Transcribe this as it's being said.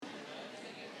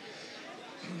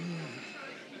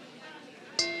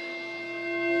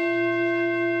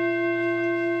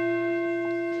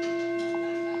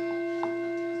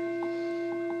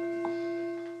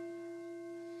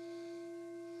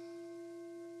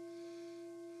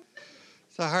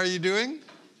So how are you doing?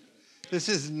 This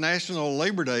is National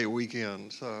Labor Day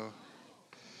weekend, so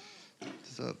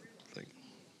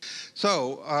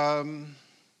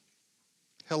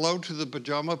hello to the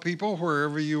pajama people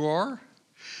wherever you are.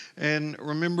 And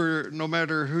remember, no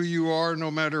matter who you are,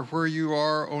 no matter where you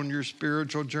are on your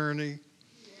spiritual journey,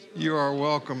 you are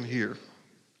welcome here.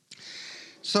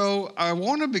 So I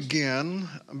want to begin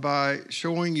by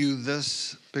showing you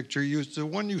this picture. It's the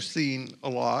one you've seen a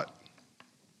lot.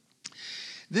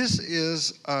 This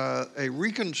is a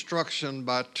reconstruction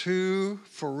by two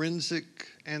forensic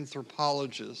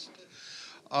anthropologists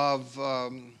of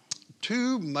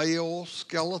two male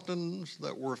skeletons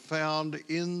that were found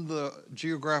in the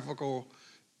geographical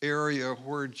area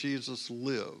where Jesus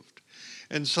lived.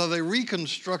 And so they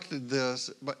reconstructed this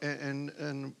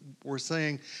and were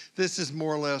saying this is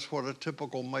more or less what a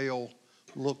typical male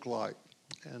looked like.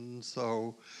 And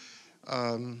so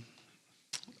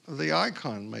the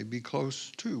icon may be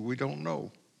close too, we don't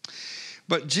know.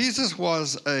 But Jesus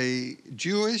was a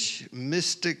Jewish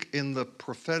mystic in the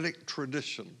prophetic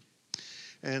tradition.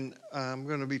 And I'm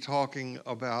going to be talking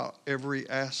about every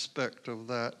aspect of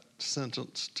that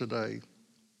sentence today.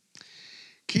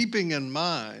 Keeping in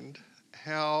mind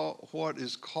how what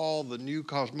is called the new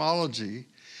cosmology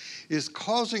is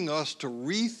causing us to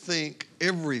rethink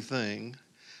everything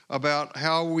about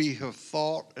how we have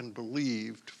thought and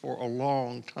believed for a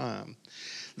long time.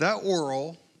 That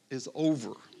world is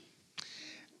over.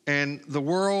 And the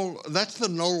world, that's the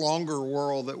no longer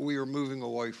world that we are moving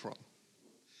away from.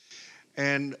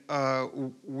 And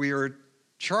we are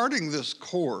charting this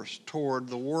course toward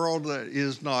the world that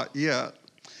is not yet,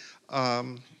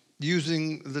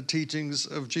 using the teachings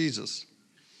of Jesus.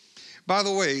 By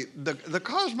the way, the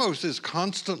cosmos is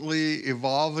constantly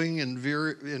evolving in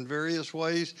various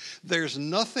ways. There's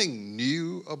nothing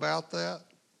new about that.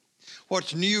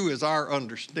 What's new is our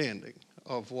understanding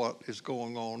of what is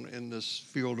going on in this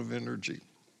field of energy.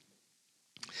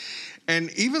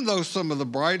 And even though some of the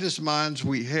brightest minds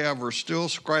we have are still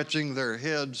scratching their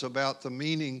heads about the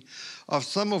meaning of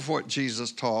some of what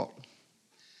Jesus taught,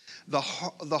 the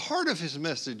heart of his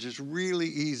message is really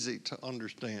easy to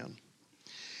understand.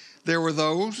 There were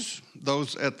those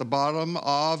at the bottom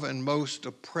of and most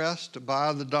oppressed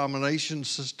by the domination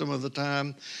system of the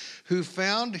time, who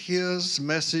found his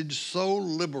message so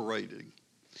liberating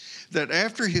that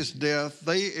after his death,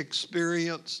 they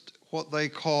experienced what they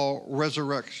call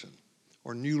resurrection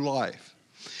or new life.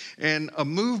 And a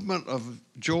movement of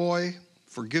joy,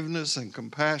 forgiveness, and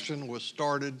compassion was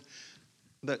started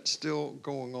that's still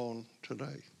going on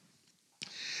today.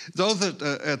 Those at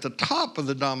the top of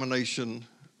the domination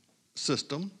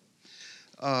system,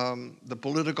 the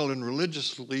political and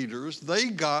religious leaders, they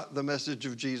got the message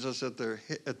of Jesus at the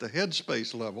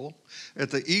headspace level,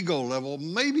 at the ego level,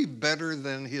 maybe better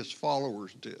than his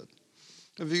followers did.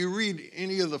 If you read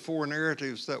any of the four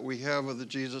narratives that we have of the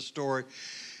Jesus story,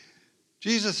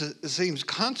 Jesus seems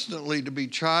constantly to be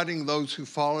chiding those who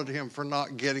followed him for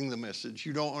not getting the message.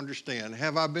 You don't understand.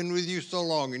 Have I been with you so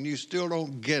long and you still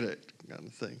don't get it, kind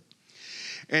of thing.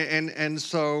 And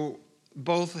so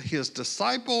both his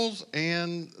disciples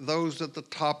and those at the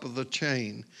top of the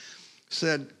chain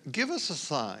said, give us a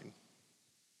sign.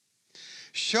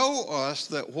 Show us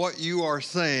that what you are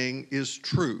saying is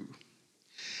true.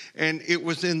 And it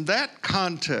was in that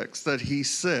context that he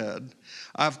said,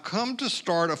 I've come to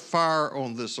start a fire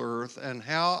on this earth, and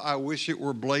how I wish it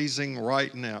were blazing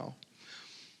right now.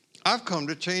 I've come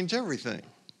to change everything,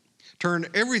 turn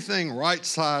everything right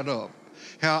side up.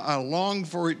 How I long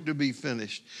for it to be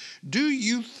finished. Do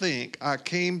you think I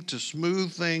came to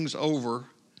smooth things over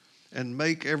and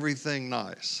make everything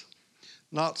nice?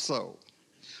 Not so.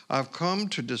 I've come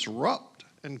to disrupt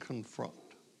and confront.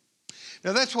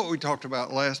 Now that's what we talked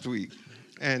about last week,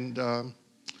 and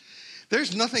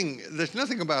there's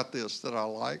nothing about this that I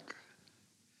like.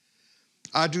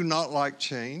 I do not like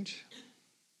change.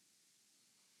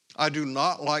 I do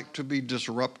not like to be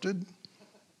disrupted.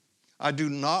 I do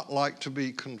not like to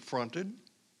be confronted.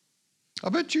 I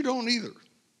bet you don't either.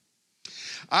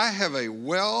 I have a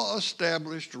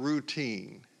well-established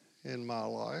routine in my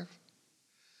life.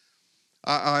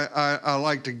 I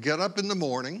like to get up in the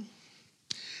morning,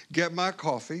 get my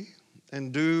coffee,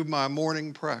 and do my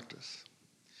morning practice.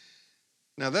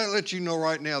 Now that lets you know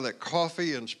right now that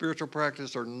coffee and spiritual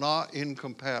practice are not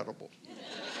incompatible.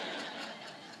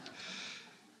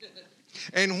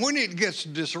 And when it gets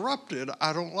disrupted,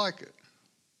 I don't like it.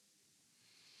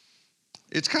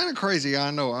 It's kind of crazy, I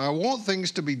know. I want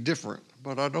things to be different,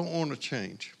 but I don't want to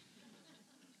change.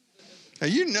 Now,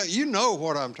 you know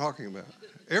what I'm talking about.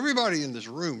 Everybody in this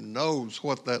room knows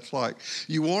what that's like.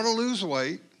 You want to lose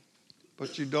weight,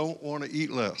 but you don't want to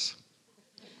eat less.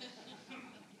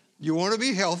 You want to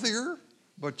be healthier,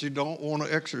 but you don't want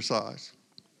to exercise.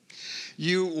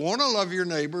 You want to love your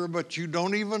neighbor, but you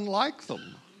don't even like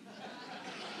them.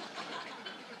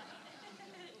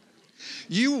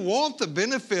 You want the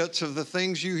benefits of the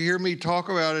things you hear me talk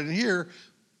about in here,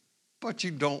 but you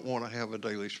don't want to have a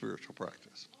daily spiritual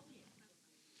practice.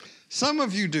 Some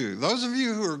of you do. Those of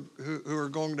you who are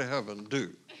going to heaven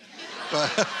do.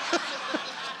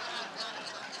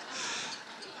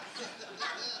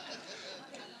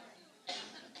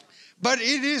 But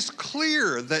it is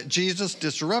clear that Jesus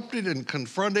disrupted and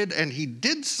confronted, and he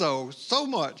did so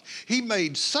much. He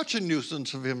made such a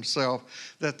nuisance of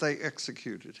himself that they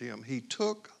executed him. He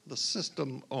took the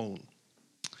system on.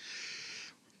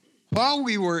 While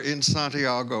we were in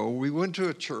Santiago, we went to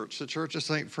a church, the Church of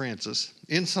St. Francis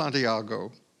in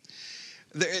Santiago.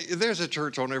 There's a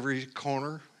church on every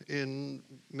corner in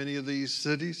many of these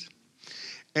cities.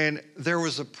 And there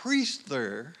was a priest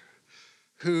there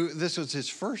who, this was his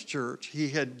first church. He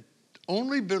had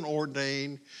only been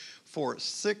ordained for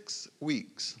 6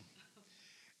 weeks.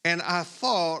 And I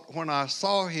thought when I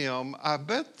saw him, I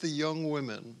bet the young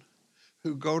women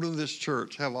who go to this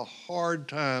church have a hard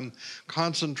time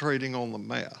concentrating on the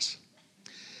Mass.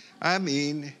 I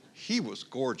mean, he was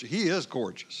gorgeous. He is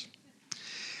gorgeous.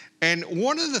 And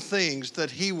one of the things that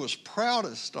he was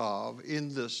proudest of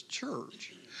in this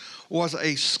church was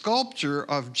a sculpture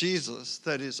of Jesus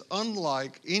that is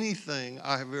unlike anything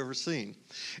I have ever seen.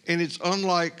 And it's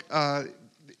unlike, I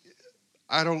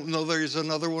don't know there's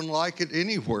another one like it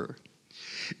anywhere.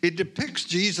 It depicts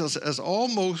Jesus as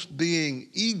almost being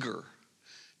eager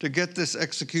to get this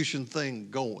execution thing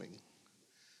going.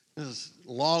 This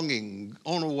longing,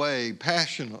 on a way,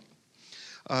 passionate.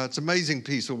 It's an amazing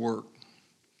piece of work.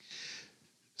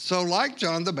 So like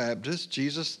John the Baptist,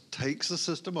 Jesus takes the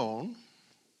system on,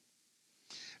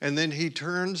 and then he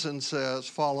turns and says,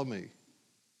 follow me.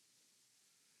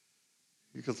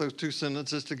 You put those two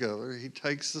sentences together. He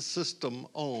takes the system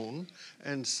on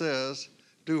and says,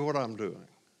 do what I'm doing.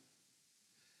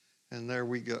 And there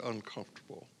we get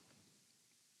uncomfortable.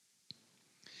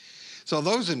 So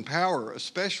those in power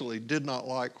especially did not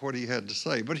like what he had to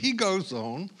say. But he goes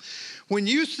on. When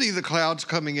you see the clouds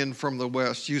coming in from the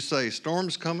west, you say,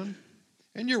 storm's coming.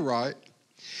 And you're right.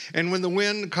 And when the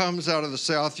wind comes out of the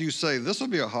south, you say, this will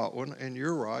be a hot one, and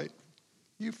you're right.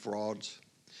 You frauds.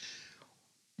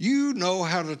 You know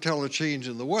how to tell a change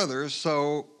in the weather,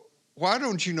 so why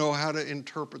don't you know how to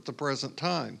interpret the present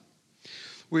time?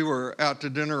 We were out to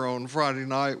dinner on Friday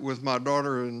night with my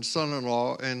daughter and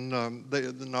son-in-law, and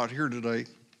they're not here today.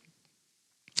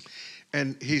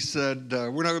 And he said,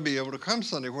 we're not going to be able to come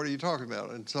Sunday. What are you talking about?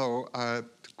 And so I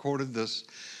quoted this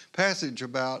passage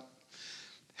about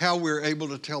how we're able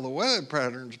to tell the weather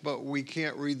patterns, but we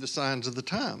can't read the signs of the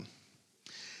time.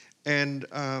 And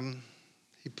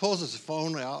he pulls his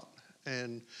phone out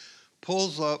and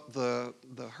pulls up the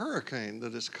hurricane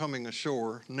that is coming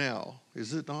ashore now.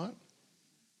 Is it not?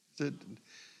 Is it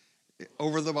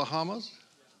over the Bahamas?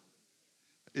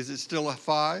 Is it still a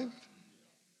 5?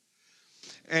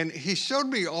 And he showed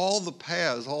me all the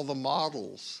paths, all the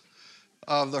models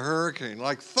of the hurricane,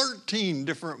 like 13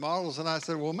 different models. And I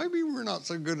said, well, maybe we're not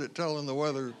so good at telling the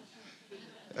weather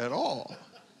at all.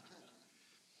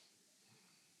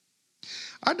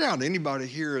 I doubt anybody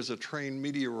here is a trained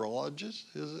meteorologist.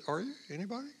 Are you?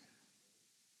 Anybody?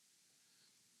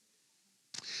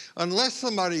 Unless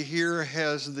somebody here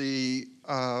has the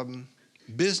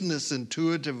business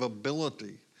intuitive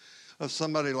ability of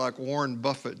somebody like Warren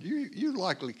Buffett, you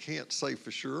likely can't say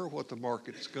for sure what the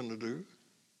market's going to do.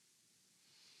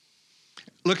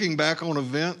 Looking back on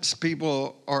events,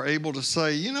 people are able to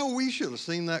say, you know, we should have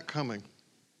seen that coming.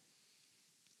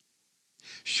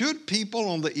 Should people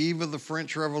on the eve of the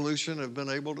French Revolution have been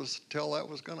able to tell that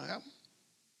was going to happen?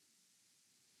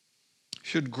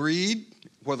 Should greed,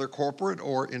 whether corporate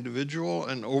or individual,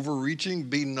 and overreaching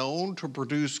be known to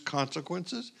produce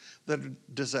consequences that are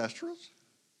disastrous?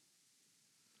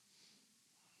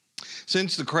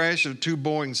 Since the crash of 2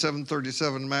 Boeing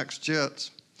 737 MAX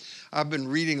jets, I've been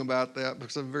reading about that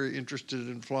because I'm very interested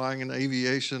in flying and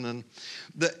aviation, and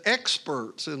the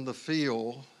experts in the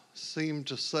field seem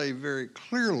to say very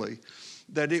clearly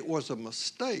that it was a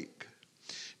mistake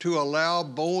to allow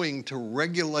Boeing to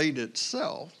regulate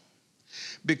itself,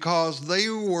 because they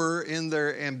were, in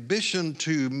their ambition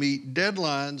to meet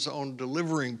deadlines on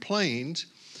delivering planes,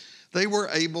 they were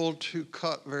able to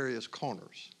cut various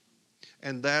corners,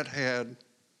 and that had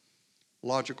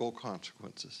logical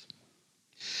consequences.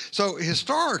 So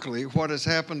historically, what has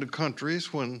happened to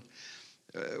countries when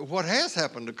What has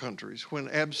happened to countries when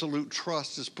absolute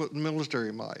trust is put in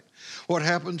military might? What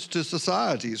happens to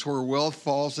societies where wealth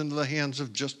falls into the hands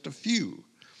of just a few?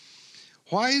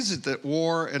 Why is it that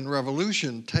war and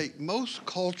revolution take most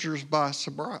cultures by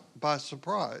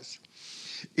surprise?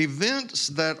 Events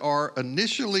that are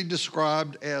initially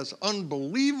described as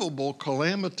unbelievable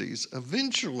calamities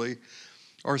eventually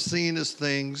are seen as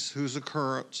things whose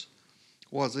occurrence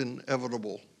was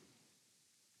inevitable.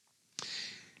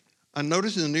 I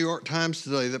noticed in the New York Times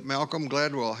today that Malcolm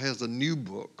Gladwell has a new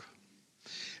book.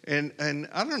 And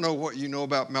I don't know what you know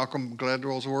about Malcolm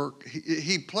Gladwell's work.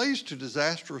 He plays to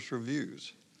disastrous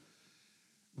reviews,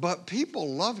 but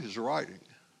people love his writing.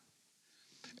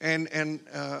 And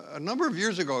a number of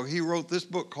years ago, he wrote this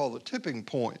book called The Tipping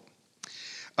Point,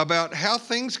 about how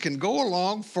things can go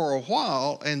along for a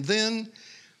while, and then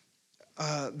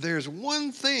there's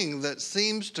one thing that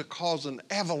seems to cause an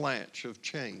avalanche of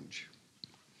change.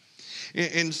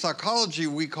 In psychology,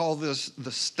 we call this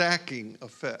the stacking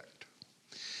effect.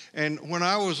 And when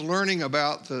I was learning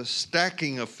about the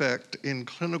stacking effect in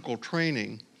clinical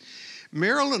training,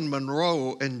 Marilyn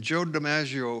Monroe and Joe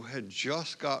DiMaggio had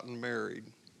just gotten married.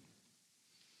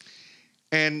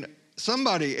 And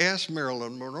somebody asked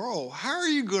Marilyn Monroe, how are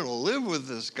you going to live with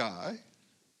this guy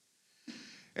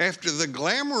after the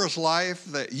glamorous life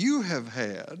that you have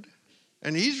had,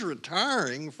 and he's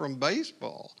retiring from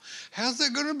baseball? How's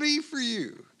that going to be for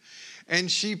you? And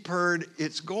she purred,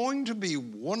 it's going to be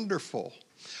wonderful.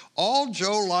 All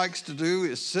Joe likes to do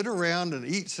is sit around and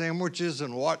eat sandwiches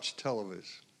and watch television.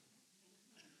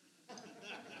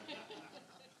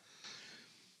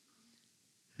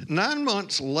 Nine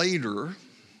months later,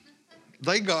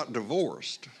 they got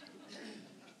divorced.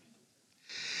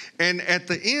 And at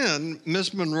the end,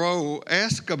 Miss Monroe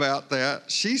asked about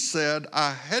that. She said,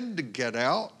 I had to get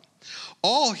out.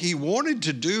 All he wanted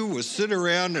to do was sit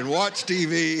around and watch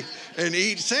TV and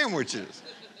eat sandwiches.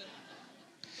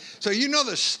 So you know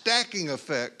the stacking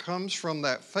effect comes from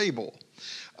that fable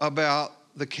about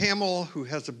the camel who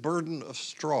has a burden of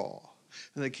straw.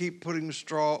 And they keep putting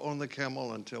straw on the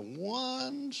camel until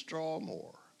one straw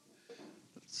more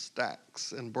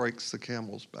stacks and breaks the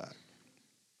camel's back.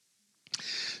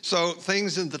 So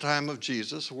things in the time of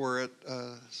Jesus were at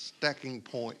a stacking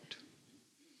point,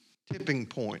 tipping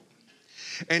point.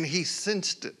 And he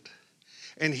sensed it.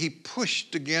 And he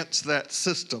pushed against that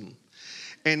system.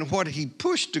 And what he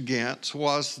pushed against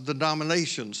was the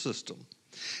domination system.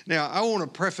 Now, I want to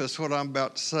preface what I'm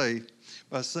about to say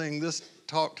by saying this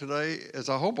talk today, as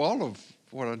I hope all of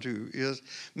what I do, is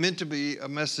meant to be a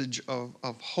message of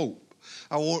hope.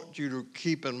 I want you to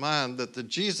keep in mind that the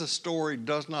Jesus story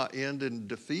does not end in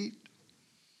defeat,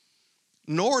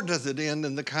 nor does it end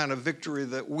in the kind of victory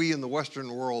that we in the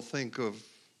Western world think of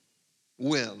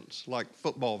wins, like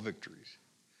football victories.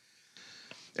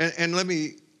 And let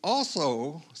me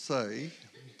also say,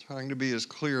 trying to be as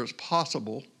clear as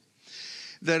possible,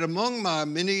 that among my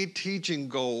many teaching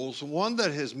goals, one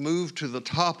that has moved to the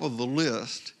top of the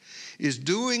list is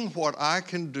doing what I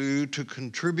can do to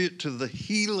contribute to the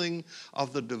healing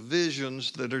of the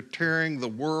divisions that are tearing the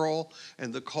world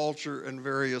and the culture and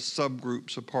various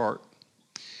subgroups apart.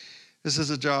 This is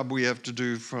a job we have to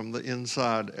do from the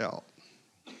inside out.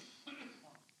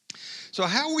 So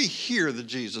how we hear the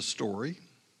Jesus story,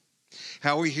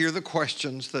 how we hear the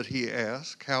questions that he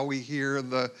asks, how we hear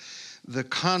the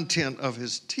content of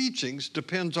his teachings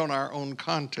depends on our own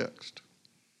context.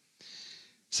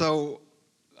 So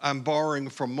I'm borrowing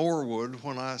from Morewood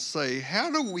when I say,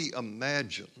 how do we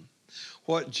imagine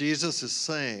what Jesus is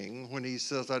saying when he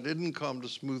says, I didn't come to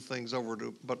smooth things over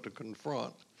but to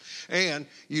confront? And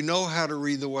you know how to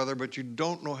read the weather, but you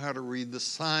don't know how to read the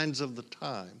signs of the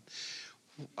time.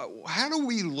 How do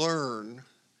we learn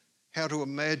how to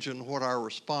imagine what our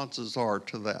responses are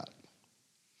to that?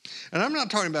 And I'm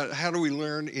not talking about how do we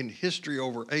learn in history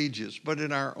over ages, but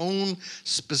in our own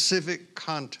specific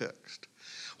context.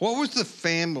 What was the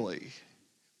family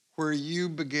where you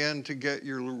began to get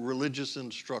your religious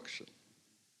instruction?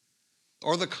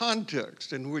 Or the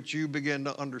context in which you began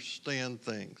to understand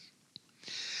things?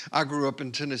 I grew up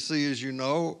in Tennessee, as you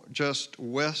know, just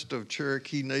west of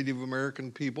Cherokee Native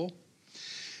American people.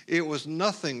 It was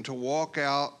nothing to walk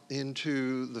out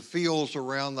into the fields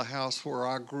around the house where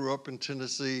I grew up in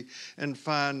Tennessee and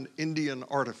find Indian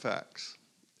artifacts,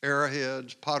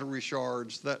 arrowheads, pottery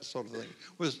shards, that sort of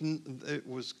thing. It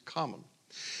was common.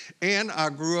 And I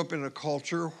grew up in a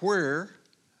culture where,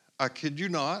 I kid you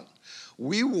not,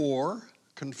 we wore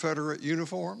Confederate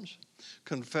uniforms,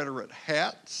 Confederate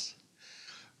hats,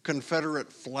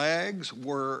 Confederate flags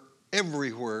were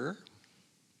everywhere.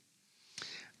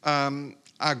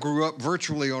 I grew up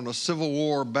virtually on a Civil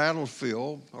War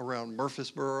battlefield around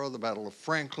Murfreesboro, the Battle of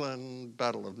Franklin,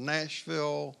 Battle of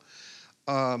Nashville.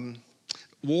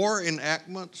 War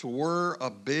enactments were a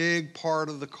big part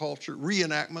of the culture.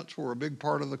 Reenactments were a big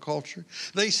part of the culture.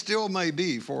 They still may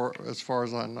be, for as far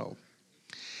as I know.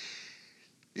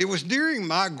 It was during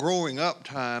my growing up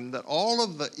time that all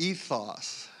of the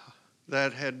ethos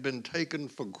that had been taken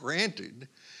for granted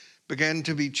began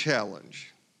to be challenged.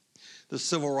 The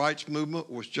civil rights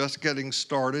movement was just getting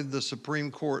started. The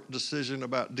Supreme Court decision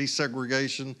about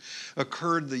desegregation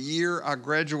occurred the year I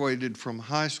graduated from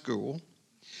high school.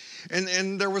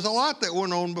 And there was a lot that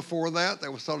went on before that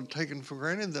was sort of taken for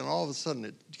granted. Then all of a sudden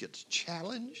it gets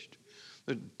challenged.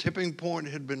 The tipping point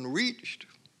had been reached.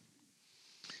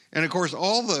 And of course,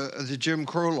 all the Jim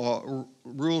Crow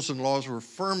rules and laws were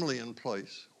firmly in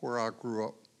place where I grew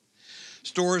up.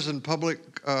 Stores and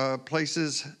public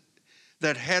places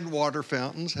that had water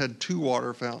fountains had two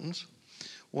water fountains,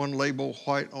 one labeled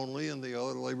white only and the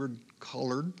other labeled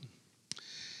colored.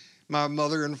 My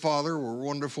mother and father were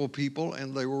wonderful people,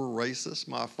 and they were racist.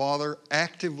 My father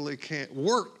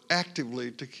worked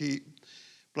actively to keep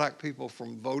black people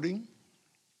from voting,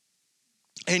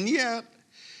 and yet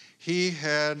he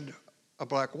had a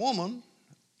black woman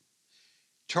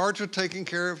charged with taking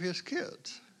care of his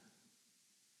kids.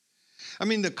 I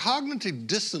mean, the cognitive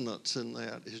dissonance in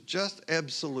that is just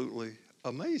absolutely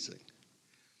amazing.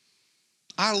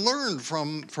 I learned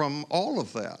from all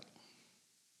of that.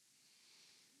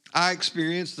 I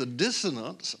experienced the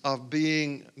dissonance of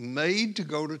being made to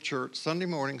go to church Sunday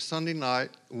morning, Sunday night,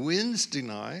 Wednesday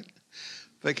night,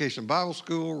 Vacation Bible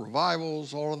School,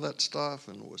 revivals, all of that stuff,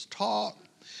 and was taught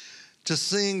to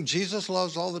sing Jesus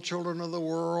Loves All the Children of the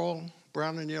World,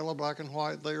 brown and yellow, black and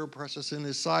white, they are precious in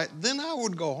his sight. Then I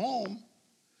would go home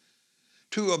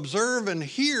to observe and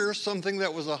hear something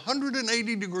that was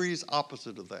 180 degrees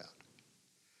opposite of that.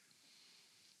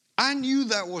 I knew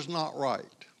that was not right.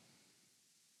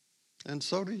 And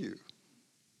so do you.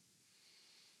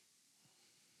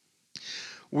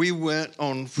 We went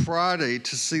on Friday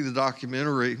to see the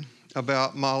documentary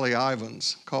about Molly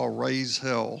Ivins called Raise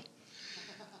Hell,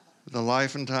 The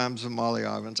Life and Times of Molly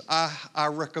Ivins. I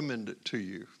recommend it to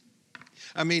you.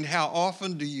 I mean, how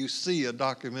often do you see a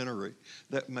documentary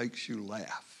that makes you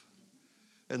laugh?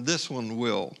 And this one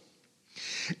will.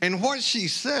 And what she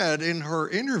said in her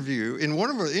interview, in one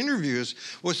of her interviews,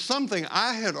 was something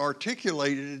I had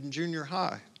articulated in junior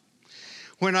high.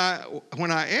 When I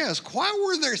asked, why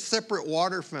were there separate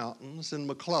water fountains in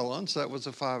McClellan's? That was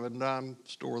a 5 and dime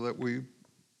store that we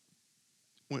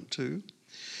went to.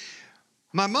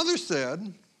 My mother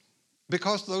said,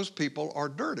 because those people are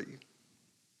dirty.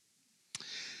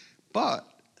 But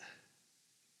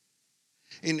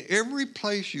in every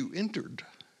place you entered,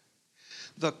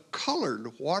 the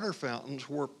colored water fountains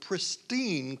were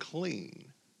pristine clean,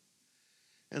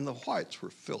 and the whites were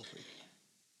filthy.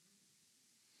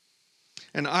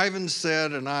 And Ivan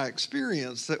said, and I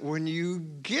experienced, that when you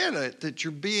get it, that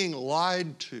you're being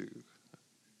lied to,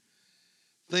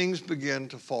 things begin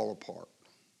to fall apart.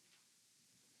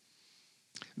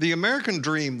 The American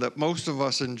dream that most of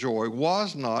us enjoy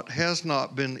has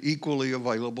not been equally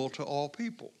available to all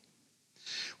people.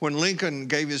 When Lincoln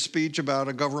gave his speech about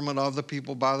a government of the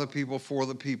people, by the people, for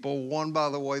the people, one, by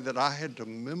the way, that I had to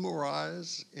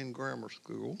memorize in grammar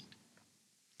school,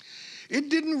 it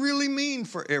didn't really mean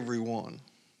for everyone.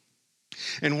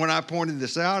 And when I pointed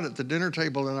this out at the dinner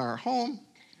table in our home,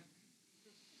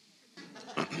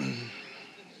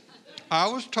 I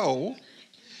was told,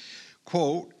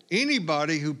 quote,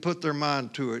 anybody who put their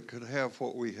mind to it could have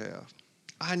what we have.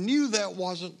 I knew that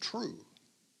wasn't true.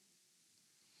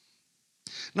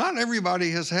 Not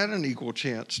everybody has had an equal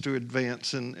chance to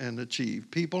advance and achieve.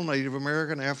 People, Native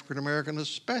American, African American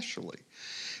especially,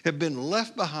 have been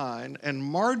left behind and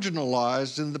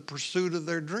marginalized in the pursuit of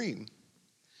their dream,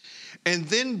 and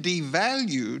then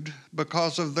devalued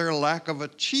because of their lack of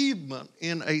achievement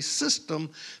in a system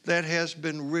that has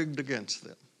been rigged against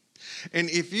them. And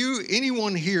if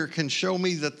anyone here can show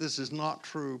me that this is not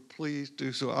true, please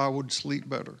do so. I would sleep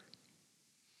better.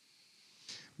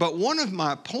 But one of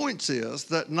my points is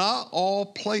that not all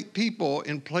people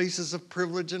in places of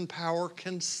privilege and power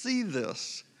can see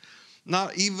this,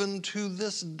 not even to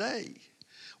this day.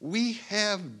 We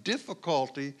have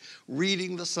difficulty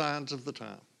reading the signs of the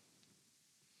time.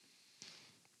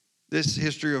 This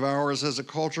history of ours as a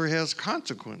culture has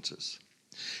consequences,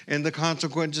 and the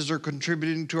consequences are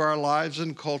contributing to our lives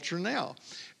and culture now.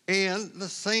 And the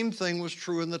same thing was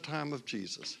true in the time of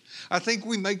Jesus. I think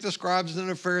we make the scribes and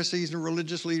the Pharisees and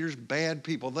religious leaders bad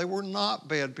people. They were not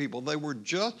bad people. They were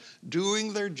just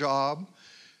doing their job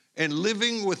and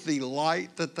living with the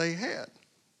light that they had.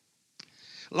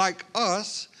 Like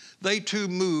us, they too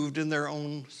moved in their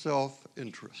own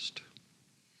self-interest.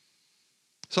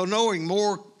 So knowing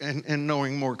more and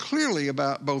knowing more clearly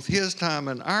about both his time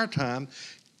and our time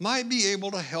might be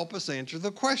able to help us answer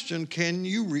the question, can't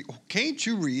you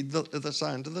read the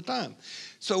signs of the time?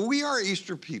 So we are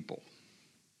Easter people.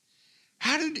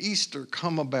 How did Easter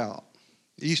come about?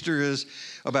 Easter is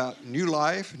about new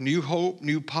life, new hope,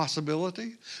 new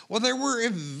possibility. Well, there were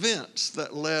events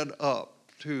that led up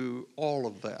to all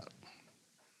of that.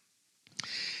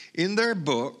 In their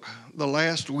book, The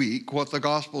Last Week, What the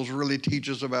Gospels Really Teach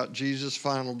Us About Jesus'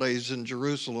 Final Days in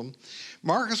Jerusalem,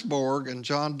 Marcus Borg and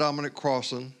John Dominic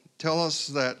Crossan tell us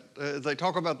that they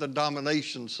talk about the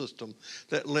domination system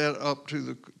that led up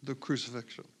to the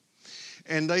crucifixion.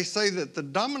 And they say that the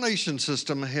domination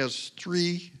system has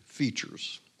three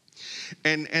features.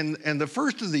 And the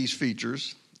first of these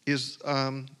features is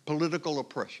political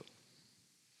oppression.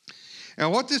 And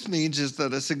what this means is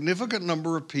that a significant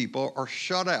number of people are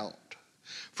shut out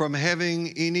from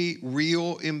having any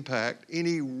real impact,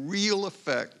 any real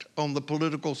effect on the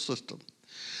political system,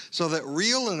 so that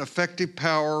real and effective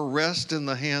power rests in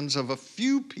the hands of a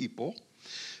few people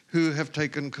who have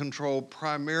taken control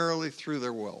primarily through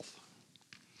their wealth.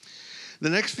 The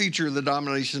next feature of the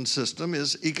domination system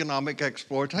is economic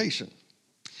exploitation.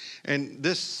 And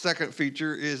this second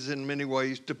feature is in many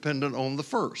ways dependent on the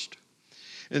first.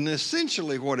 And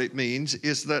essentially what it means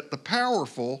is that the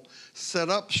powerful set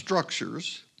up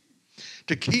structures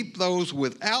to keep those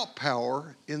without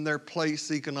power in their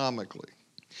place economically,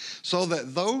 so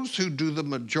that those who do the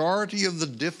majority of the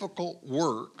difficult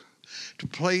work to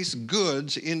place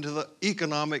goods into the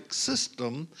economic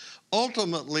system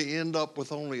ultimately end up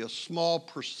with only a small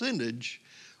percentage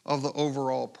of the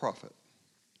overall profit.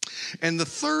 And the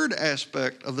third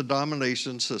aspect of the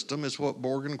domination system is what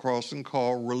Borg and Crossan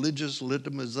call religious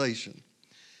legitimization.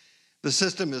 The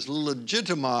system is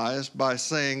legitimized by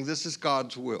saying this is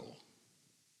God's will.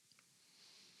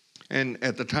 And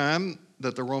at the time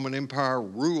that the Roman Empire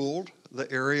ruled the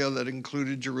area that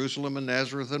included Jerusalem and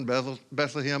Nazareth and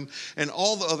Bethlehem and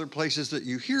all the other places that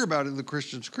you hear about in the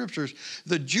Christian scriptures,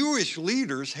 the Jewish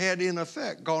leaders had in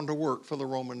effect gone to work for the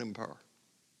Roman Empire.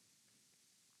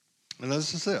 And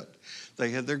as I said, they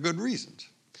had their good reasons.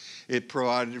 It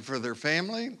provided for their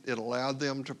family. It allowed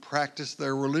them to practice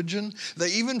their religion. They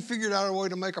even figured out a way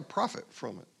to make a profit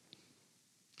from it.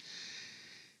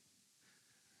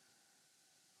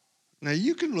 Now,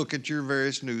 you can look at your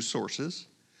various news sources,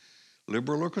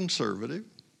 liberal or conservative,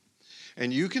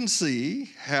 and you can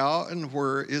see how and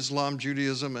where Islam,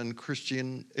 Judaism, and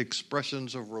Christian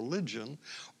expressions of religion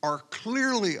are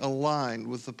clearly aligned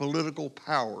with the political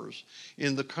powers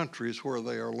in the countries where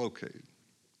they are located.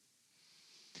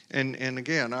 And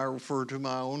again, I refer to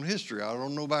my own history. I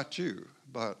don't know about you,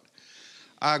 but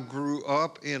I grew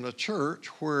up in a church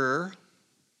where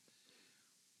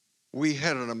we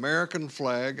had an American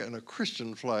flag and a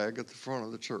Christian flag at the front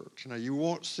of the church. Now, you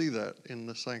won't see that in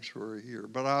the sanctuary here,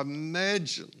 but I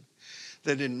imagine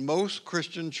that in most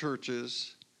Christian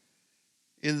churches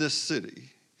in this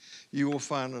city, you will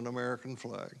find an American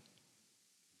flag,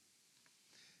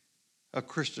 a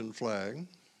Christian flag,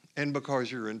 and because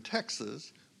you're in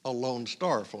Texas, a Lone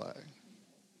Star flag.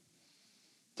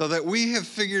 So that we have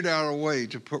figured out a way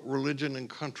to put religion and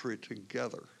country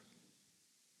together,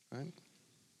 right?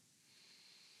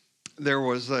 There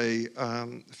was a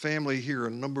family here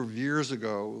a number of years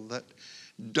ago that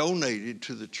donated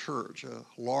to the church a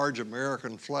large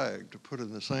American flag to put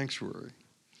in the sanctuary.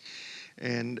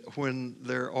 And when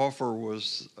their offer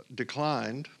was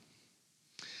declined,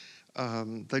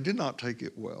 they did not take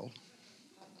it well.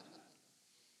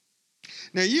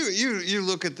 Now, you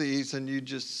look at these and you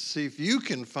just see if you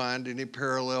can find any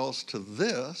parallels to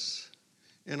this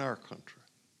in our country.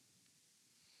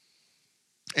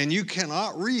 And you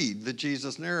cannot read the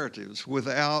Jesus narratives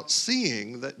without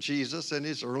seeing that Jesus and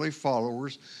his early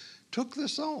followers took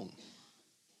this on.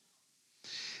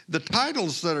 The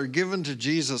titles that are given to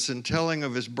Jesus in telling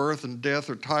of his birth and death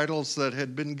are titles that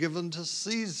had been given to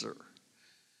Caesar: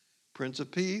 Prince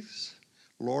of Peace,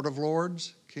 Lord of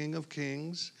Lords, King of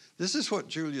Kings. This is what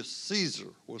Julius Caesar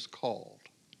was called.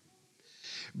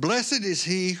 Blessed is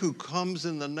he who comes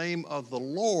in the name of the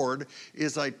Lord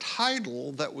is a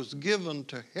title that was given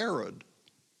to Herod.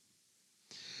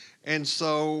 And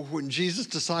so when Jesus'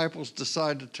 disciples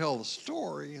decided to tell the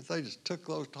story, they just took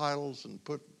those titles and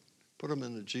put them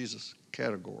in the Jesus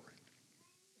category.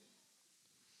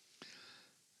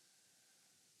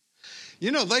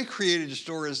 You know, they created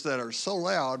stories that are so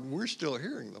loud, we're still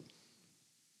hearing them.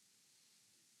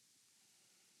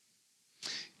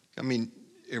 I mean,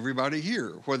 Everybody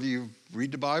here, whether you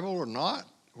read the Bible or not,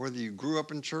 whether you grew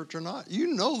up in church or not, you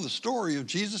know the story of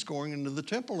Jesus going into the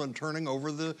temple and turning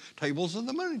over the tables of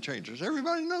the money changers.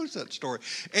 Everybody knows that story.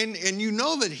 And you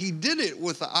know that he did it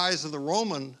with the eyes of the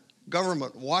Roman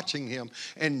government watching him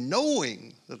and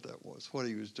knowing that that was what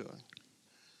he was doing.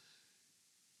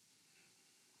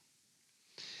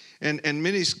 And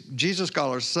many Jesus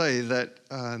scholars say that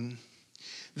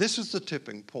this was the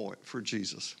tipping point for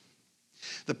Jesus.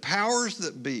 The powers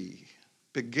that be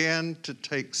began to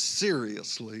take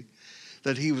seriously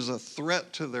that he was a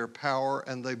threat to their power,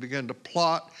 and they began to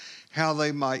plot how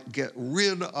they might get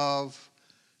rid of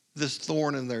this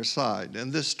thorn in their side.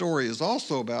 And this story is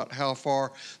also about how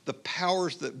far the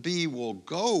powers that be will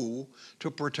go to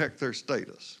protect their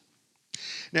status.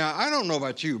 Now, I don't know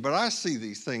about you, but I see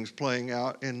these things playing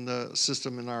out in the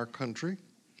system in our country.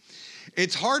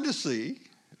 It's hard to see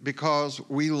because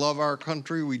we love our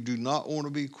country. We do not want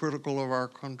to be critical of our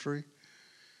country.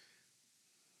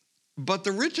 But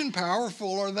the rich and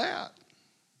powerful are that.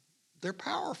 They're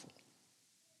powerful.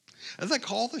 And they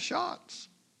call the shots.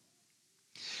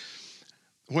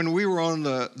 When we were on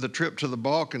the trip to the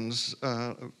Balkans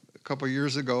a couple of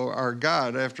years ago, our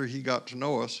guide, after he got to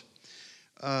know us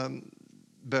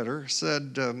better,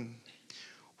 said,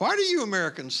 why do you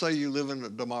Americans say you live in a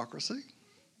democracy?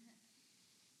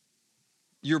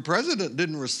 Your president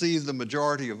didn't receive the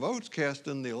majority of votes cast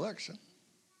in the election.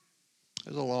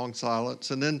 There's a long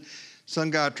silence. And then some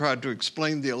guy tried to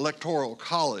explain the electoral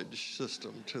college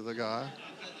system to the guy.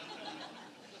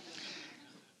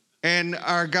 And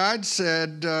our guide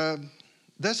said,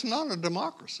 that's not a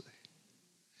democracy.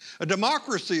 A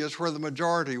democracy is where the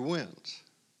majority wins.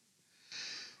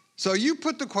 So you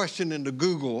put the question into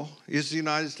Google, is the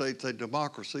United States a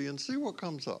democracy, and see what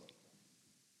comes up.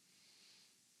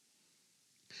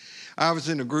 I was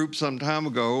in a group some time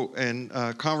ago, and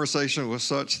conversation was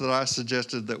such that I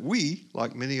suggested that we,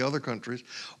 like many other countries,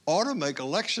 ought to make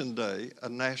Election Day a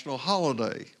national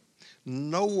holiday.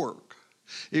 No work.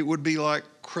 It would be like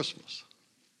Christmas,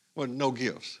 with no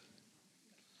gifts.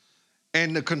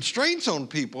 And the constraints on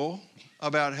people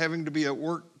about having to be at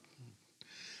work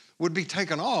would be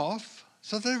taken off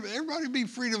so that everybody would be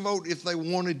free to vote if they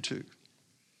wanted to.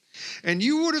 And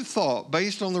you would have thought,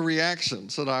 based on the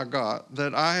reactions that I got,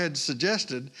 that I had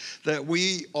suggested that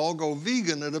we all go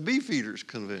vegan at a Beefeaters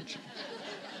convention.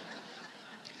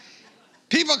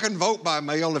 People can vote by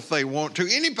mail if they want to.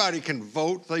 Anybody can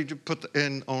vote. They just put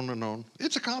and on and on.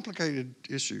 It's a complicated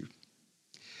issue.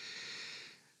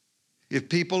 If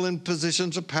people in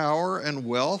positions of power and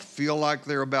wealth feel like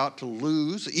they're about to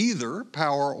lose either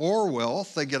power or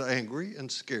wealth, they get angry and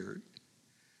scared.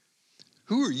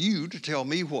 Who are you to tell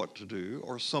me what to do,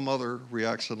 or some other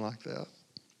reaction like that?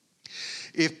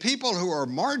 If people who are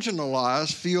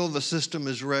marginalized feel the system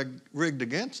is rigged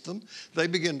against them, they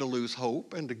begin to lose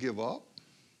hope and to give up.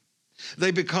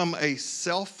 They become a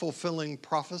self-fulfilling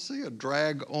prophecy, a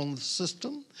drag on the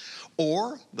system,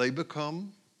 or they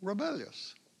become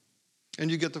rebellious. And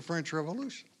you get the French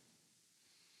Revolution.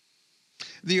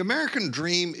 The American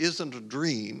dream isn't a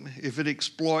dream if it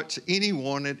exploits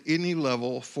anyone at any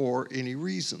level for any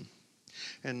reason.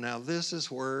 And now this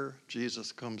is where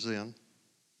Jesus comes in.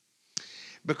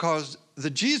 Because the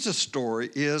Jesus story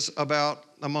is about,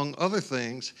 among other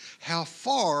things, how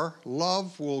far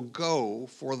love will go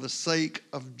for the sake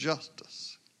of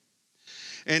justice.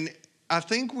 And I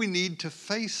think we need to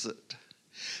face it,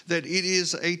 that it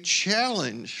is a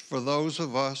challenge for those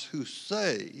of us who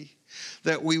say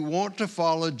that we want to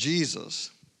follow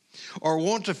Jesus or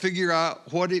want to figure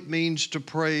out what it means to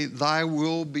pray, thy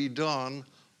will be done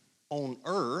on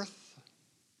earth,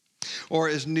 or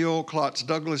as Neil Klotz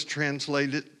Douglas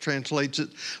translates it,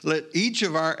 let each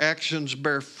of our actions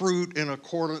bear fruit in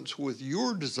accordance with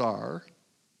your desire.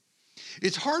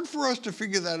 It's hard for us to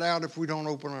figure that out if we don't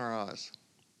open our eyes.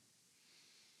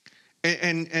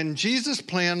 And Jesus'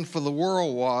 plan for the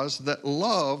world was that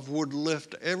love would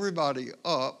lift everybody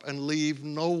up and leave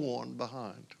no one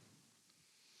behind.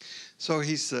 So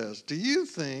he says, do you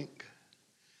think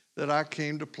that I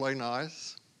came to play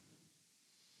nice?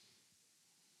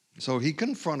 So he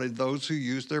confronted those who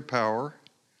used their power.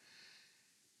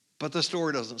 But the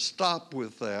story doesn't stop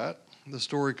with that. The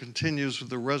story continues with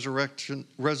the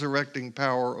resurrecting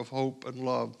power of hope and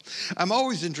love. I'm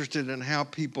always interested in how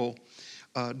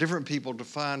different people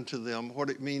define to them what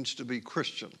it means to be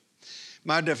Christian.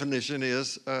 My definition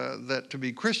is that to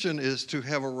be Christian is to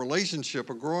have a relationship,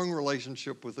 a growing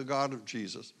relationship with the God of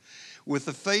Jesus, with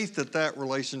the faith that that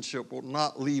relationship will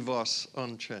not leave us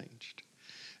unchanged.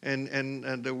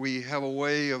 And that we have a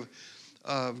way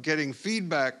of getting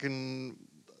feedback and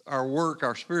our work,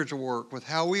 our spiritual work, with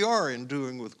how we are in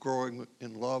doing with growing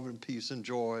in love and peace and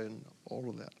joy and all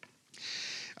of that.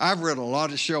 I've read a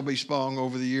lot of Shelby Spong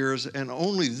over the years, and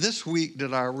only this week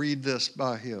did I read this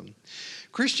by him.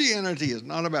 Christianity is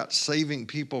not about saving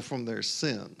people from their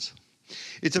sins.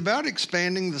 It's about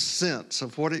expanding the sense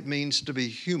of what it means to be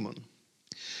human.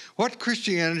 What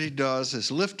Christianity does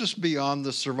is lift us beyond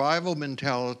the survival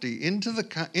mentality into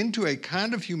a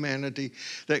kind of humanity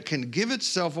that can give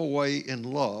itself away in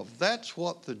love. That's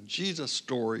what the Jesus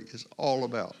story is all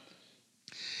about.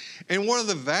 And one of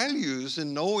the values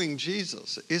in knowing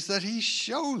Jesus is that he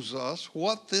shows us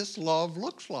what this love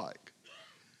looks like.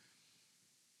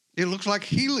 It looks like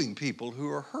healing people who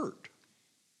are hurt.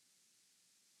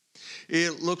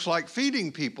 It looks like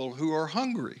feeding people who are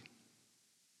hungry.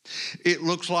 It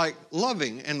looks like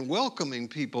loving and welcoming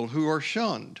people who are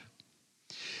shunned.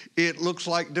 It looks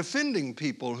like defending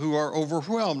people who are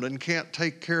overwhelmed and can't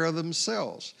take care of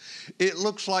themselves. It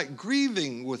looks like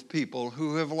grieving with people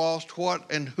who have lost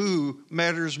what and who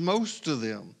matters most to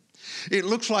them. It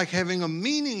looks like having a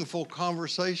meaningful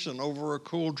conversation over a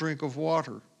cool drink of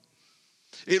water.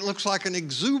 It looks like an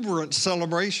exuberant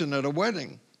celebration at a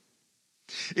wedding.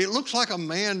 It looks like a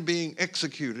man being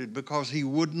executed because he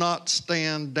would not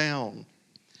stand down.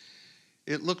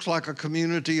 It looks like a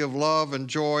community of love and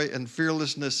joy and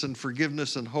fearlessness and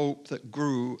forgiveness and hope that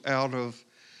grew out of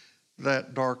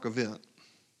that dark event.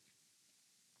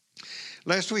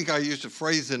 Last week I used a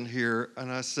phrase in here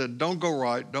and I said, don't go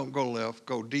right, don't go left,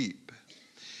 go deep.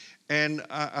 And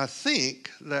I think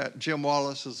that Jim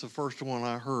Wallace is the first one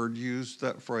I heard use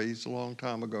that phrase a long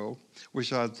time ago.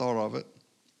 Wish I'd thought of it.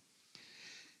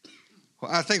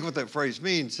 Well, I think what that phrase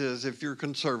means is if you're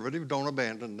conservative, don't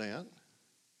abandon that.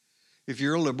 If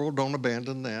you're a liberal, don't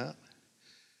abandon that.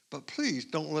 But please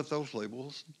don't let those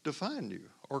labels define you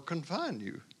or confine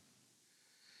you.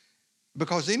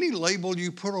 Because any label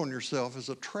you put on yourself is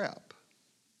a trap.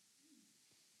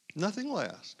 Nothing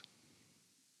lasts.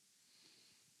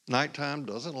 Nighttime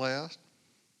doesn't last.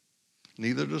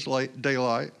 Neither does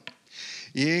daylight.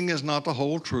 Yin is not the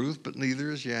whole truth, but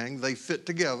neither is yang. They fit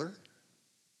together.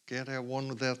 Can't have one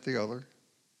without the other.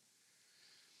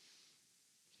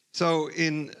 So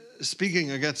in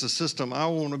speaking against the system, I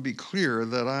want to be clear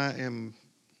that I am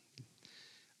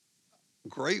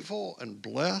grateful and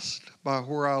blessed by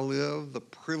where I live, the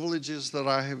privileges that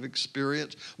I have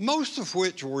experienced, most of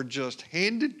which were just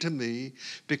handed to me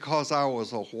because I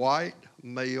was a white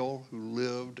male who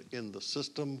lived in the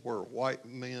system where white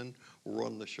men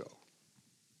run the show.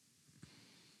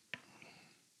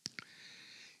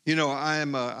 You know, I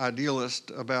am an idealist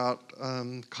about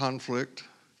conflict.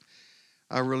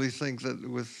 I really think that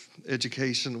with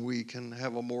education we can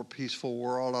have a more peaceful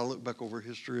world. I look back over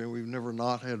history and we've never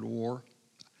not had war.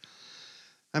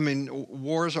 I mean,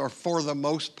 wars are for the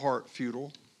most part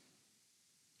futile.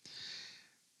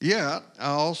 Yet, I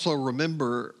also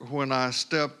remember when I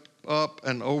stepped up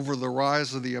and over the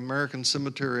rise of the American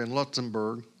cemetery in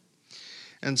Luxembourg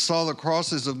and saw the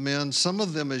crosses of men, some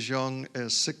of them as young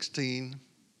as 16,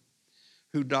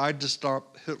 who died to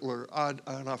stop Hitler.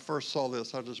 And I first saw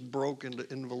this, I just broke into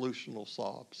involutional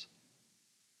sobs.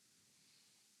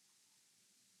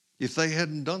 If they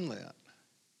hadn't done that,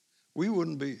 we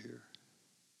wouldn't be here.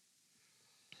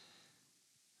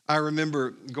 I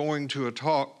remember going to a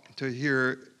talk to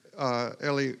hear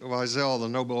Elie Wiesel, the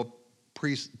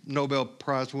Nobel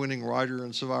Prize winning writer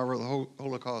and survivor of the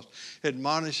Holocaust,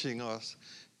 admonishing us,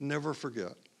 never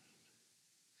forget.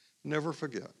 Never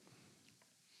forget.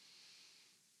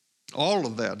 All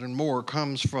of that and more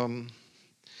comes from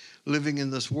living in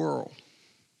this world.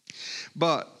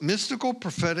 But mystical,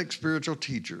 prophetic, spiritual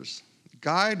teachers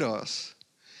guide us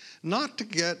not to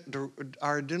get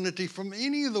our identity from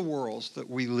any of the worlds that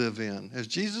we live in. As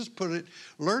Jesus put it,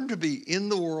 learn to be in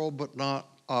the world but not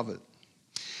of it.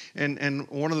 And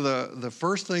one of the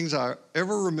first things I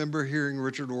ever remember hearing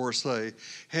Richard Rohr say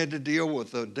had to deal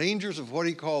with the dangers of what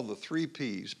he called the 3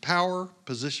 Ps: power,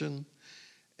 position,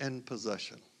 and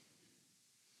possession.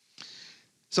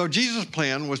 So Jesus'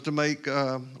 plan was to make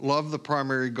love the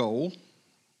primary goal.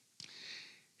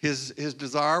 His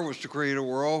desire was to create a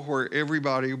world where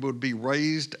everybody would be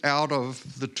raised out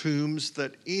of the tombs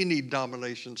that any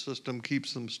domination system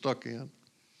keeps them stuck in.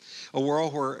 A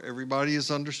world where everybody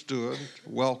is understood,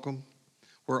 welcome,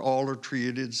 where all are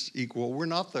treated as equal. We're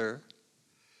not there.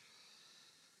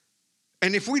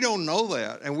 And if we don't know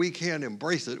that and we can't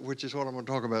embrace it, which is what I'm going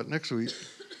to talk about next week,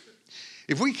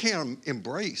 if we can't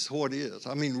embrace what is,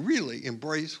 I mean really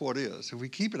embrace what is, if we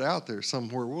keep it out there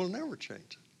somewhere, we'll never change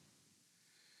it.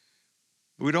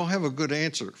 We don't have a good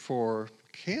answer for,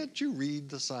 can't you read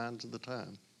the signs of the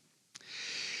time?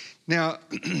 Now,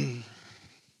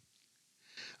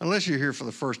 unless you're here for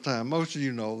the first time, most of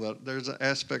you know that there's an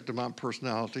aspect of my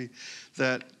personality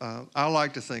that I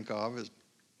like to think of as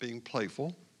being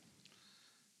playful.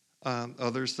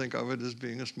 Others think of it as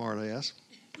being a smartass.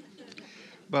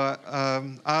 But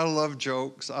I love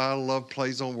jokes. I love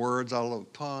plays on words. I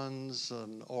love puns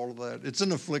and all of that. It's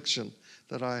an affliction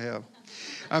that I have.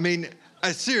 I mean,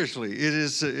 seriously, it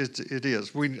is. It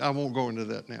is. I won't go into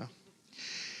that now.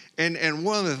 And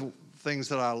one of the things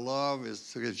that I love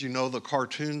is, as you know, the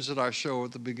cartoons that I show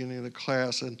at the beginning of the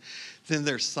class, and then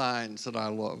there's signs that I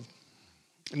love.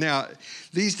 Now,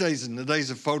 these days, in the days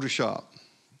of Photoshop,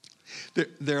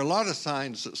 there are a lot of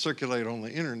signs that circulate on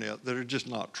the internet that are just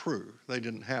not true. They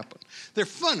didn't happen. They're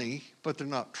funny, but they're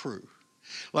not true.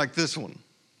 Like this one.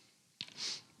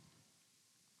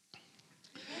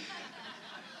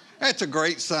 That's a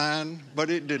great sign, but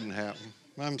it didn't happen.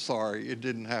 I'm sorry, it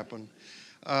didn't happen.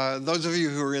 Those of you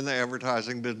who are in the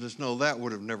advertising business know that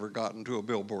would have never gotten to a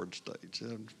billboard stage.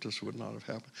 It just would not have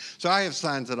happened. So I have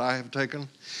signs that I have taken.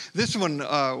 This one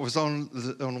was on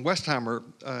Westheimer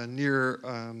near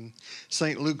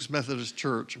St. Luke's Methodist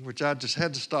Church, which I just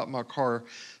had to stop my car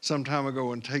some time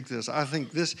ago and take this. I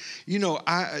think this,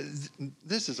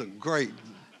 this is a great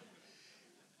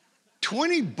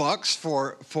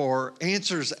 $20 for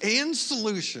answers and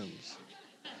solutions.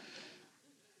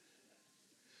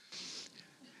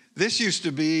 This used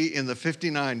to be in the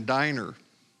 59 Diner.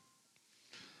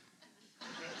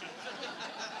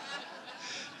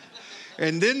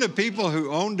 And then the people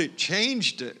who owned it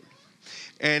changed it.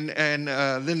 And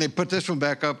then they put this one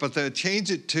back up, but they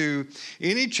changed it to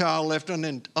any child left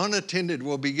unattended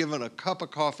will be given a cup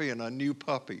of coffee and a new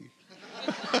puppy.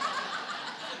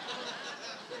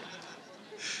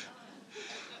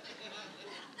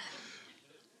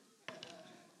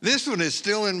 This one is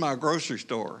still in my grocery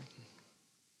store.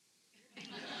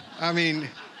 I mean,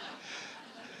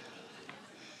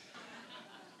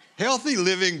 healthy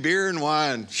living, beer and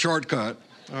wine, shortcut.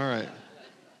 All right.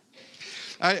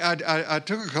 I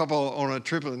took a couple on a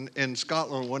trip in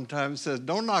Scotland one time. Said,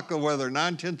 don't knock the weather.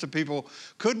 9/10 of people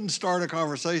couldn't start a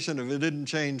conversation if it didn't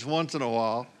change once in a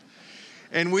while.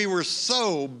 And we were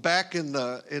so back in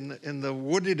the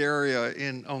wooded area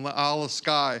on the Isle of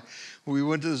Skye. We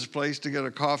went to this place to get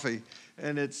a coffee,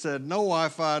 and it said, no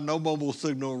Wi-Fi, no mobile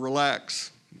signal,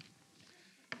 relax.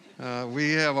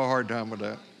 We have a hard time with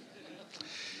that.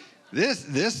 This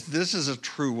is a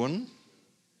true one.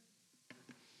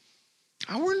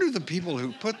 I wonder if the people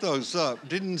who put those up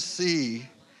didn't see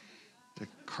the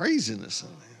craziness in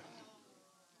there.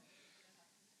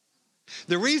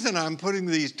 The reason I'm putting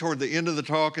these toward the end of the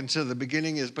talk instead of the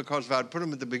beginning is because if I'd put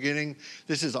them at the beginning,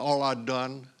 this is all I'd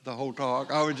done the whole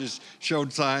talk. I would just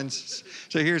showed signs.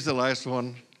 So here's the last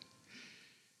one.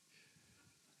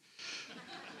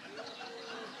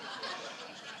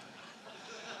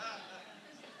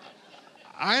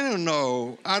 I don't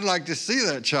know. I'd like to see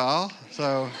that child.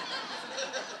 So,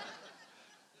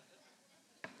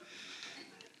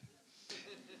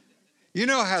 you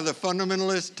know how the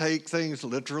fundamentalists take things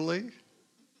literally?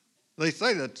 They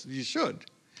say that you should.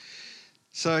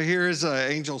 So here's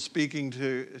an angel speaking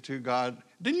to God.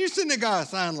 Didn't you send a guy a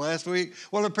sign last week?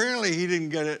 Well, apparently he didn't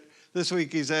get it. This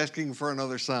week he's asking for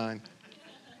another sign.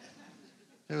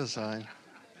 It was a sign.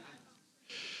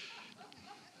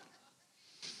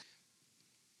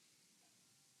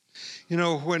 You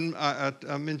know, when I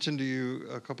mentioned to you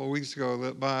a couple of weeks ago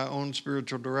that my own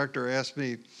spiritual director asked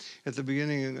me at the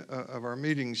beginning of our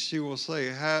meetings, she will say,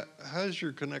 how's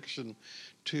your connection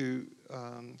to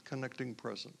connecting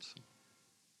presence?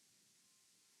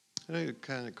 I think it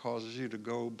kind of causes you to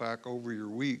go back over your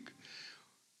week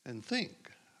and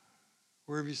think,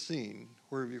 where have you seen?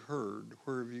 Where have you heard?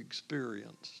 Where have you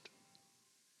experienced?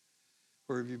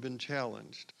 Where have you been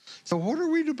challenged? So what are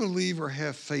we to believe or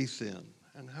have faith in?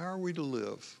 And how are we to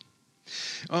live?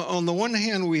 On the one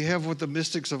hand, we have what the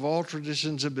mystics of all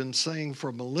traditions have been saying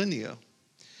for millennia.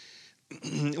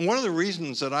 One of the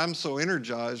reasons that I'm so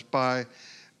energized by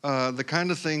the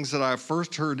kind of things that I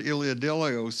first heard Ilia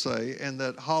Delio say and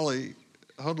that Holly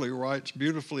Hudley writes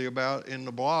beautifully about in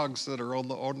the blogs that are on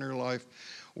the Ordinary Life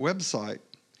website.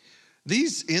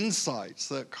 These insights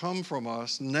that come from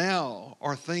us now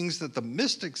are things that the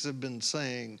mystics have been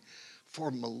saying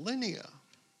for millennia.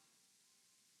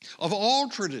 Of all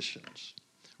traditions,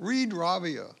 read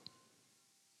Rabia.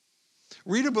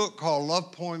 Read a book called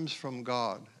Love Poems from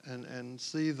God and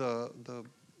see the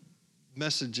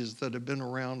messages that have been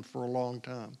around for a long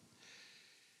time.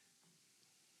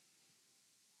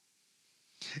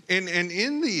 And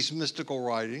in these mystical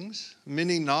writings,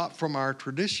 many not from our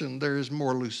tradition, there is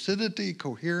more lucidity,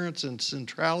 coherence, and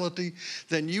centrality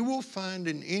than you will find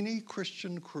in any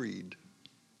Christian creed.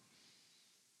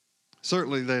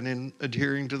 Certainly than in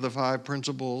adhering to the 5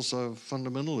 principles of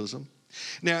fundamentalism.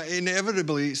 Now,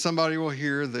 inevitably, somebody will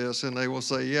hear this and they will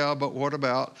say, yeah, but what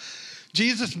about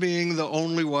Jesus being the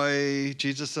only way?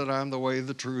 Jesus said, I'm the way,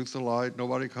 the truth, the light.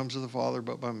 Nobody comes to the Father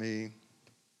but by me.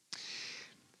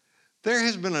 There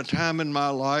has been a time in my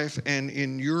life and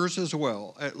in yours as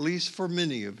well, at least for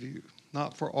many of you,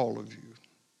 not for all of you,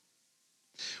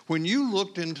 when you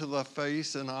looked into the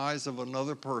face and eyes of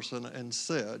another person and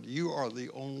said, you are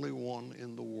the only one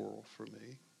in the world for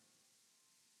me.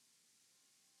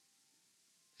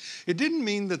 It didn't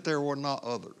mean that there were not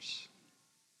others.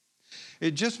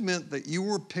 It just meant that you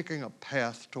were picking a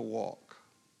path to walk.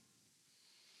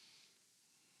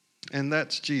 And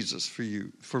that's Jesus for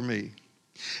you, for me.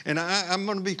 And I'm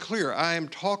going to be clear. I am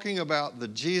talking about the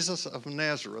Jesus of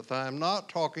Nazareth. I am not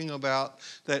talking about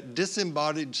that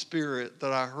disembodied spirit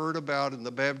that I heard about in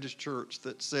the Baptist church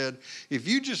that said, if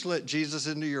you just let Jesus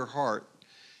into your heart,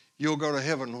 you'll go to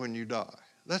heaven when you die.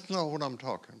 That's not what I'm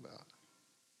talking about.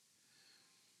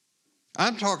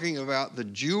 I'm talking about the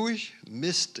Jewish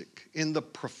mystic in the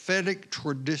prophetic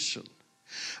tradition.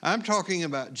 I'm talking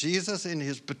about Jesus in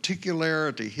his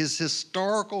particularity, his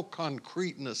historical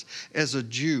concreteness as a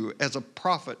Jew, as a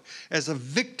prophet, as a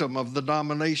victim of the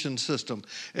domination system,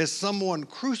 as someone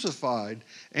crucified,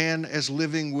 and as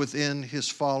living within his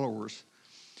followers.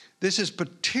 This is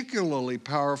particularly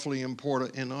powerfully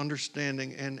important in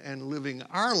understanding and living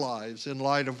our lives in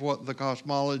light of what the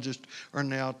cosmologists are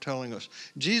now telling us.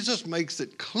 Jesus makes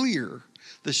it clear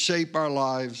the shape our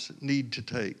lives need to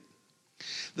take.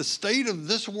 The state of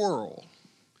this world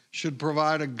should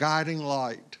provide a guiding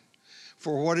light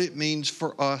for what it means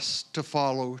for us to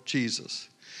follow Jesus.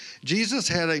 Jesus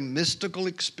had a mystical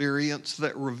experience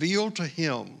that revealed to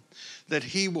him that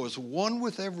he was one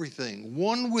with everything,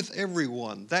 one with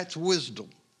everyone. That's wisdom.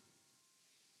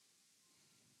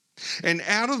 And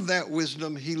out of that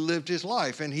wisdom, he lived his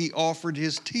life and he offered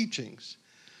his teachings.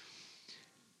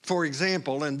 For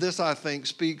example, and this I think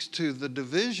speaks to the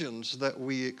divisions that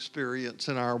we experience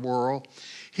in our world,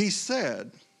 he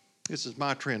said, this is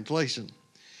my translation,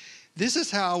 this is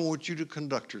how I want you to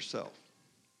conduct yourself.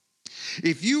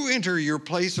 If you enter your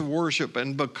place of worship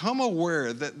and become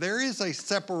aware that there is a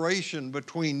separation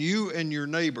between you and your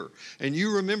neighbor, and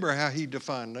you remember how he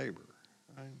defined neighbor,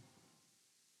 right?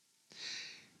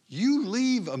 You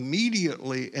leave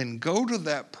immediately and go to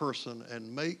that person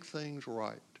and make things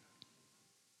right.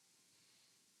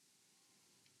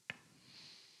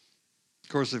 Of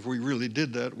course, if we really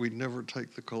did that, we'd never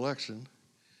take the collection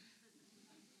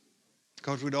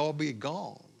because we'd all be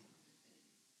gone.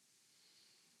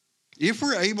 If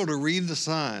we're able to read the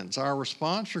signs, our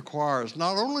response requires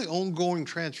not only ongoing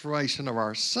transformation of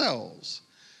ourselves,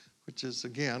 which is,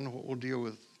 again, what we'll deal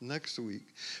with next week,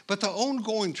 but the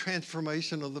ongoing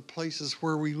transformation of the places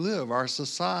where we live, our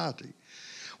society.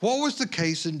 What was the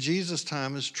case in Jesus'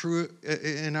 time is true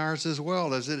in ours as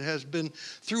well, as it has been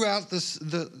throughout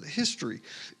the history.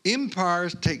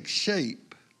 Empires take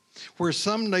shape where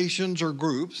some nations or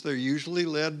groups, they're usually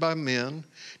led by men,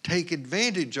 take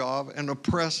advantage of and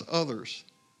oppress others.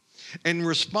 And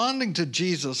responding to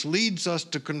Jesus leads us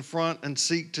to confront and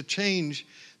seek to change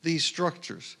these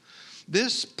structures.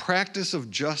 This practice of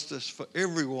justice for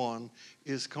everyone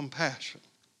is compassion,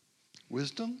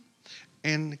 wisdom,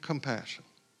 and compassion.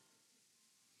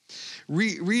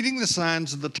 Reading the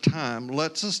signs of the time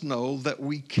lets us know that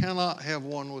we cannot have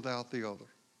one without the other.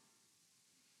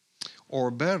 Or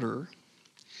better,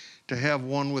 to have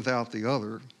one without the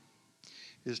other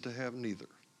is to have neither.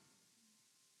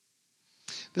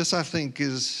 This, I think,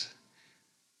 is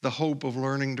the hope of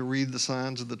learning to read the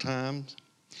signs of the times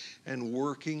and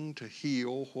working to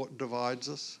heal what divides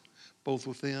us, both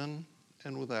within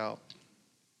and without.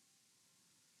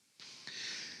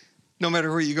 No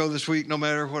matter where you go this week, no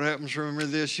matter what happens, remember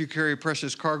this: you carry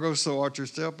precious cargo, so watch your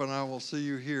step, and I will see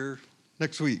you here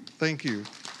next week. Thank you.